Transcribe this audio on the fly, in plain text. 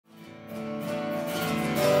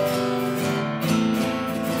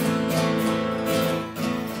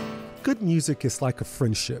music is like a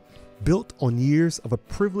friendship, built on years of a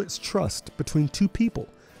privileged trust between two people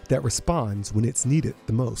that responds when it's needed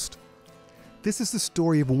the most. This is the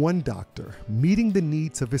story of one doctor meeting the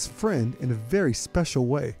needs of his friend in a very special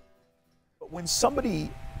way. When somebody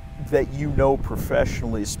that you know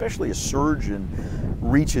professionally, especially a surgeon,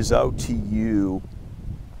 reaches out to you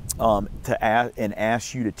and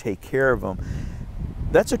asks you to take care of them,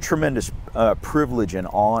 that's a tremendous privilege and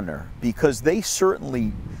honor, because they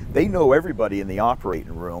know everybody in the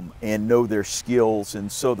operating room and know their skills.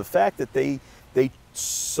 And so the fact that they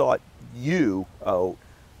sought you out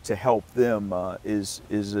to help them there's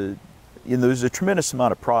a tremendous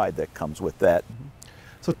amount of pride that comes with that.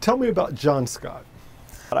 So tell me about John Scott.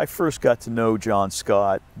 I first got to know John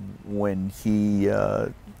Scott when he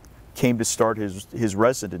came to start his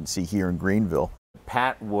residency here in Greenville.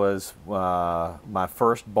 Pat was my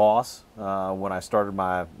first boss when I started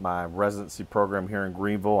my residency program here in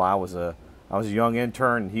Greenville. I was a young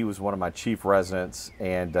intern, and he was one of my chief residents,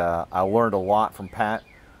 and I learned a lot from Pat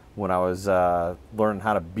when I was learning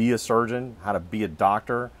how to be a surgeon, how to be a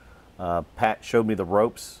doctor. Pat showed me the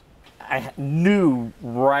ropes. I knew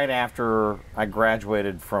right after I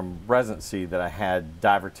graduated from residency that I had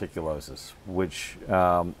diverticulosis, which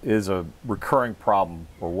is a recurring problem,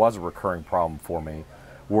 or was a recurring problem for me,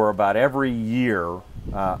 where about every year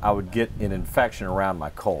I would get an infection around my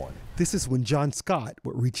colon. This is when John Scott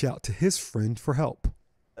would reach out to his friend for help.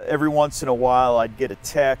 Every once in a while I'd get a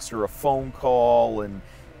text or a phone call and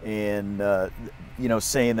you know,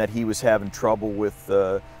 saying that he was having trouble with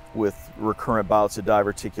recurrent bouts of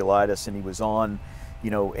diverticulitis, and he was on,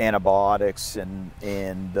 you know, antibiotics, and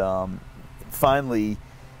finally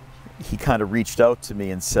he kind of reached out to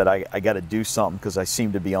me and said, I got to do something, because I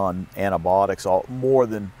seem to be on antibiotics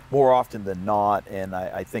more often than not, and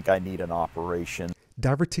I think I need an operation.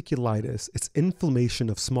 Diverticulitis is inflammation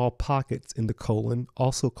of small pockets in the colon,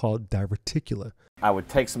 also called diverticula. I would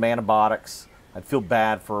take some antibiotics. I'd feel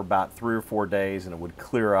bad for about 3 or 4 days, and it would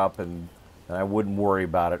clear up, and I wouldn't worry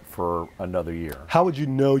about it for another year. How would you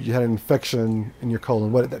know you had an infection in your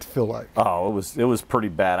colon? What did that feel like? Oh, it was pretty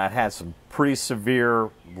bad. I had some pretty severe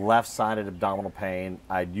left-sided abdominal pain.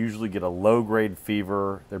 I'd usually get a low-grade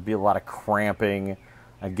fever. There'd be a lot of cramping.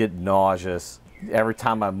 I'd get nauseous. Every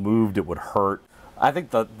time I moved, it would hurt. I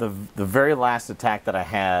think the very last attack that I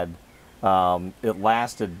had, it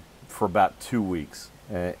lasted for about 2 weeks,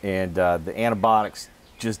 and the antibiotics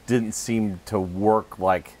just didn't seem to work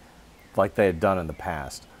like they had done in the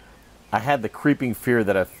past. I had the creeping fear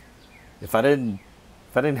that if I didn't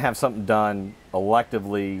have something done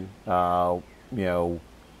electively, you know,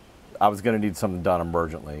 I was going to need something done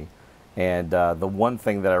emergently. And the one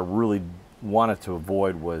thing that I really wanted to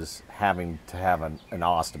avoid was having to have an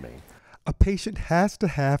ostomy. A patient has to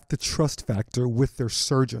have the trust factor with their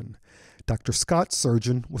surgeon. Dr. Scott's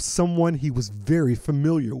surgeon was someone he was very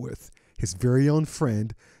familiar with, his very own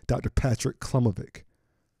friend, Dr. Patrick Klumovic.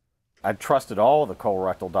 I trusted all of the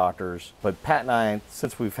colorectal doctors, but Pat and I,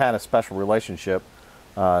 since we've had a special relationship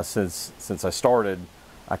since I started,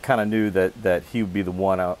 I kind of knew that he would be the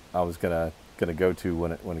one I was gonna go to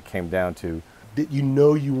when it came down to. Did you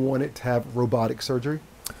know you wanted to have robotic surgery?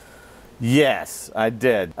 Yes, I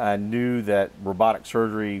did. I knew that robotic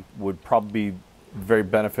surgery would probably be very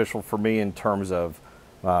beneficial for me in terms of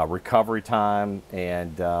recovery time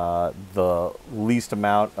and the least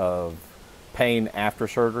amount of pain after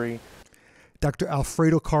surgery. Dr.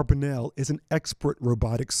 Alfredo Carbonell is an expert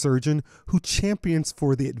robotic surgeon who champions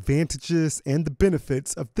for the advantages and the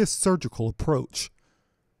benefits of this surgical approach.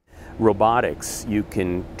 Robotics, you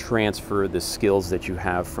can transfer the skills that you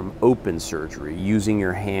have from open surgery, using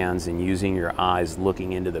your hands and using your eyes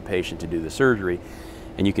looking into the patient to do the surgery,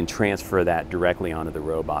 and you can transfer that directly onto the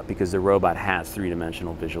robot, because the robot has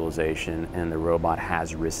three-dimensional visualization and the robot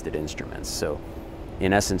has wristed instruments. So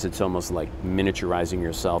in essence, it's almost like miniaturizing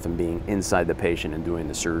yourself and being inside the patient and doing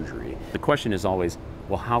the surgery. The question is always,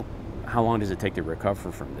 well, how long does it take to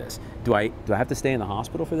recover from this? Do I have to stay in the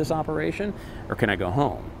hospital for this operation, or can I go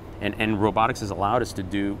home? And robotics has allowed us to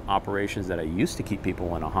do operations that I used to keep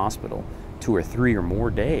people in a hospital 2 or 3 or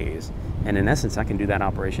more days. And in essence, I can do that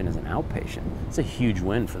operation as an outpatient. It's a huge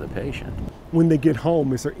win for the patient. When they get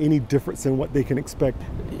home, is there any difference in what they can expect?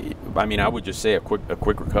 I mean, I would just say a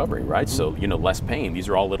quick recovery, right? So, you know, less pain. These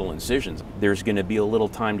are all little incisions. There's going to be a little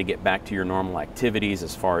time to get back to your normal activities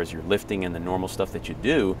as far as your lifting and the normal stuff that you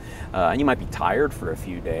do. And you might be tired for a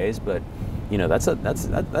few days, but, you know, that's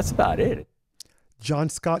about it. John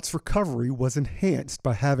Scott's recovery was enhanced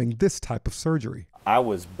by having this type of surgery. I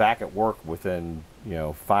was back at work within,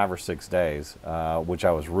 5 or 6 days, which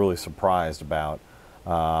I was really surprised about.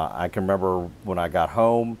 I can remember when I got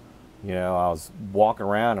home, You know, I was walking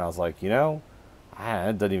around and I was like, you know,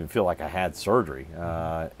 it doesn't even feel like I had surgery.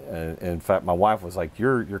 In fact, my wife was like,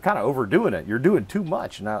 you're kind of overdoing it. You're doing too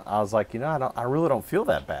much. And I was like, you know, I really don't feel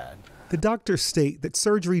that bad. The doctors state that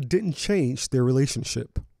surgery didn't change their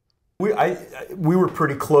relationship. We were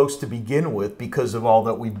pretty close to begin with because of all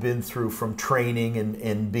that we've been through from training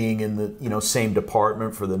and being in the same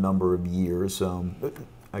department for the number of years.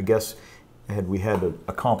 I guess had we had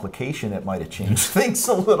a complication, it might have changed things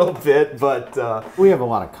a little bit. But we have a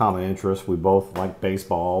lot of common interests. We both like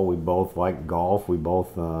baseball. We both like golf. We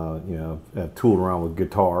both have tooled around with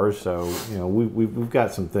guitars. So we've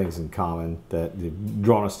got some things in common that have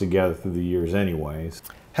drawn us together through the years, anyways.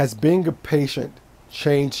 Has being a patient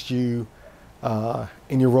changed you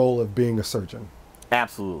in your role of being a surgeon?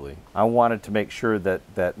 Absolutely. I wanted to make sure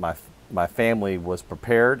that my family was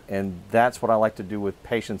prepared, and that's what I like to do with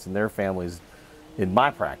patients and their families in my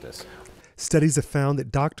practice. Studies have found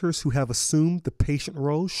that doctors who have assumed the patient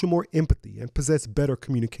role show more empathy and possess better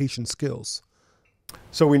communication skills.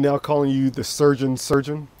 So we now calling you the surgeon?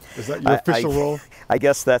 Is that your official role? I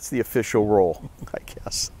guess that's the official role, I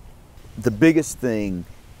guess. The biggest thing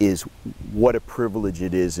is what a privilege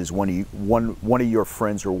it is when one of your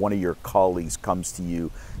friends or one of your colleagues comes to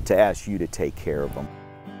you to ask you to take care of them.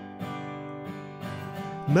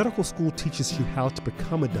 Medical school teaches you how to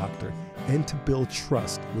become a doctor and to build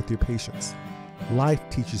trust with your patients. Life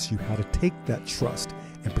teaches you how to take that trust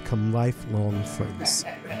and become lifelong friends.